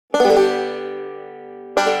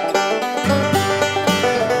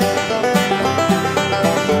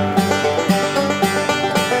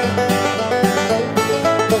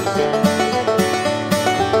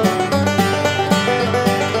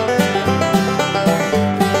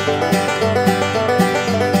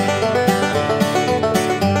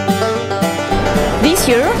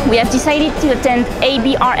year, we have decided to attend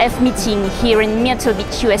ABRF meeting here in Myrtle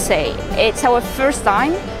Beach, USA. It's our first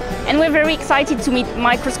time, and we're very excited to meet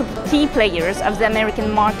microscope key players of the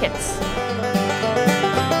American markets.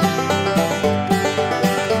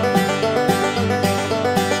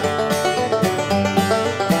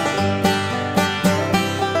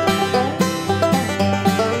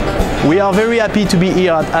 We are very happy to be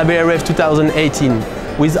here at ABRF 2018.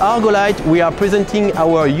 With Argolight, we are presenting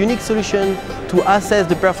our unique solution to assess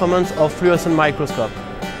the performance of fluorescent microscope.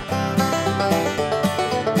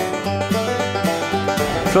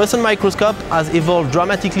 Fluorescent microscope has evolved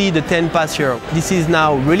dramatically the 10 past years. This is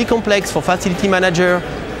now really complex for facility manager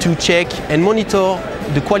to check and monitor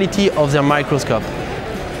the quality of their microscope.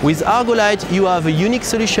 With Argolight, you have a unique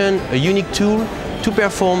solution, a unique tool to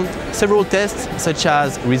perform several tests such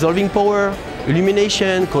as resolving power,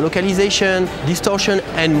 illumination, colocalization, distortion,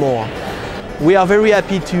 and more. We are very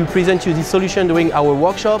happy to present you this solution during our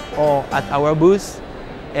workshop or at our booth.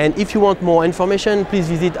 And if you want more information, please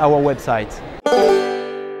visit our website.